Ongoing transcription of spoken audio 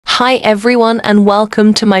Hi everyone and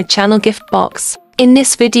welcome to my channel gift box. In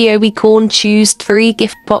this video we can choose 3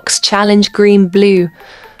 gift box challenge green, blue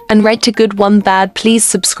and red to good one bad. Please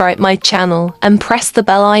subscribe my channel and press the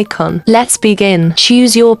bell icon. Let's begin.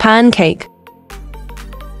 Choose your pancake.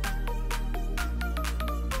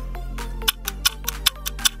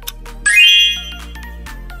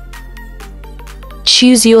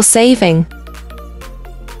 Choose your saving.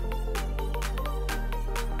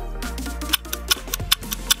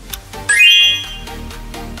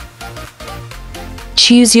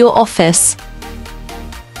 Choose your office.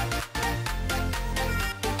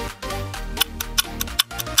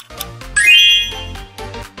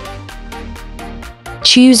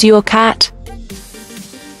 Choose your cat.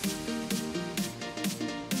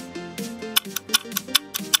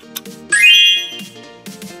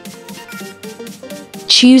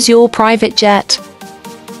 Choose your private jet.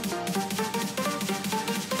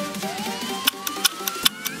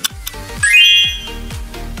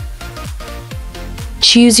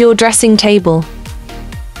 Choose your dressing table.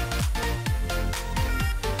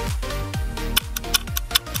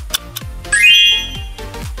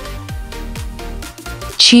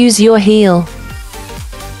 Choose your heel.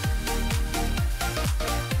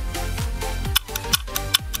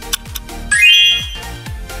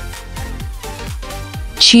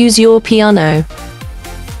 Choose your piano.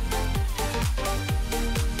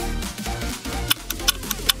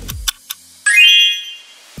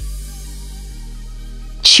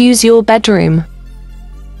 Choose your bedroom.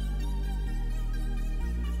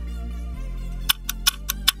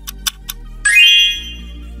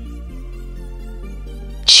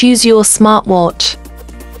 Choose your smartwatch.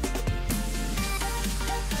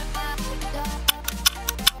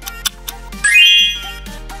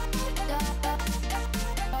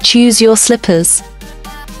 Choose your slippers.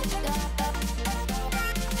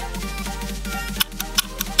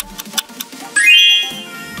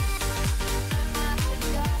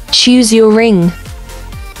 Choose your ring.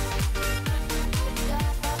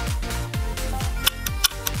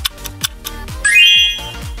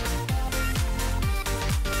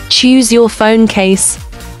 Choose your phone case.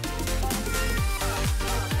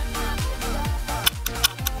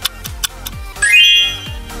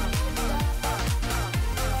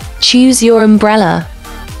 Choose your umbrella.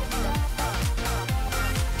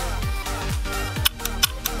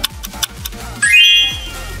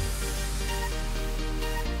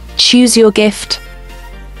 Choose your gift.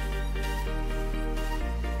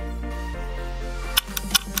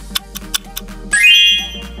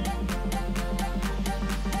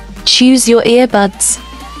 Choose your earbuds.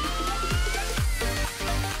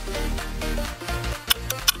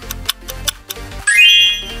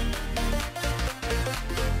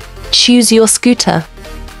 Choose your scooter.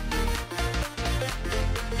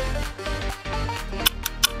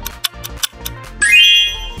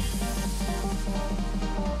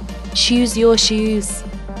 Choose your shoes.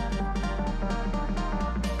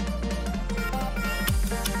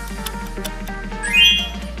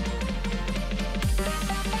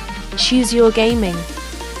 Choose your gaming.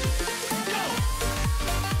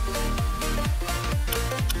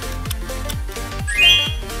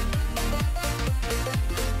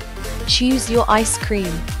 Choose your ice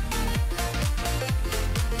cream.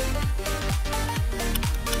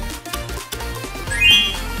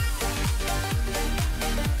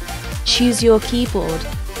 Choose your keyboard.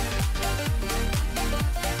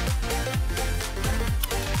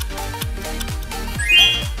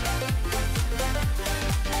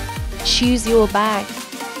 Choose your bag.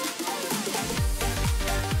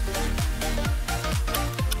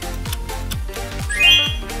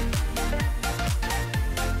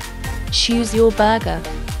 Choose your burger.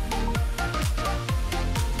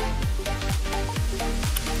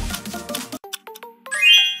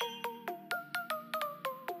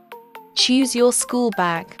 Choose your school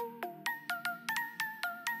bag.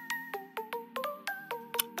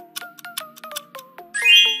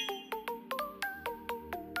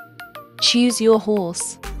 Choose your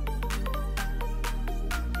horse.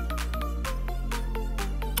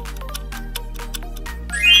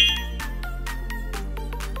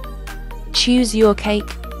 Choose your cake.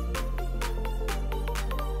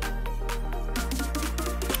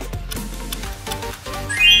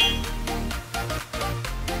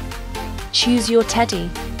 Choose your teddy.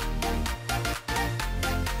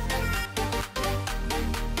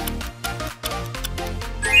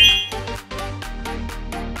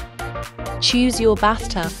 Choose your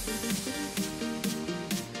bathtub.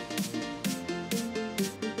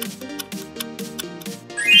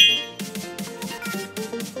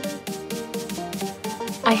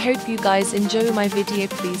 I hope you guys enjoy my video.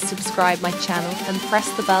 Please subscribe my channel and press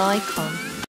the bell icon.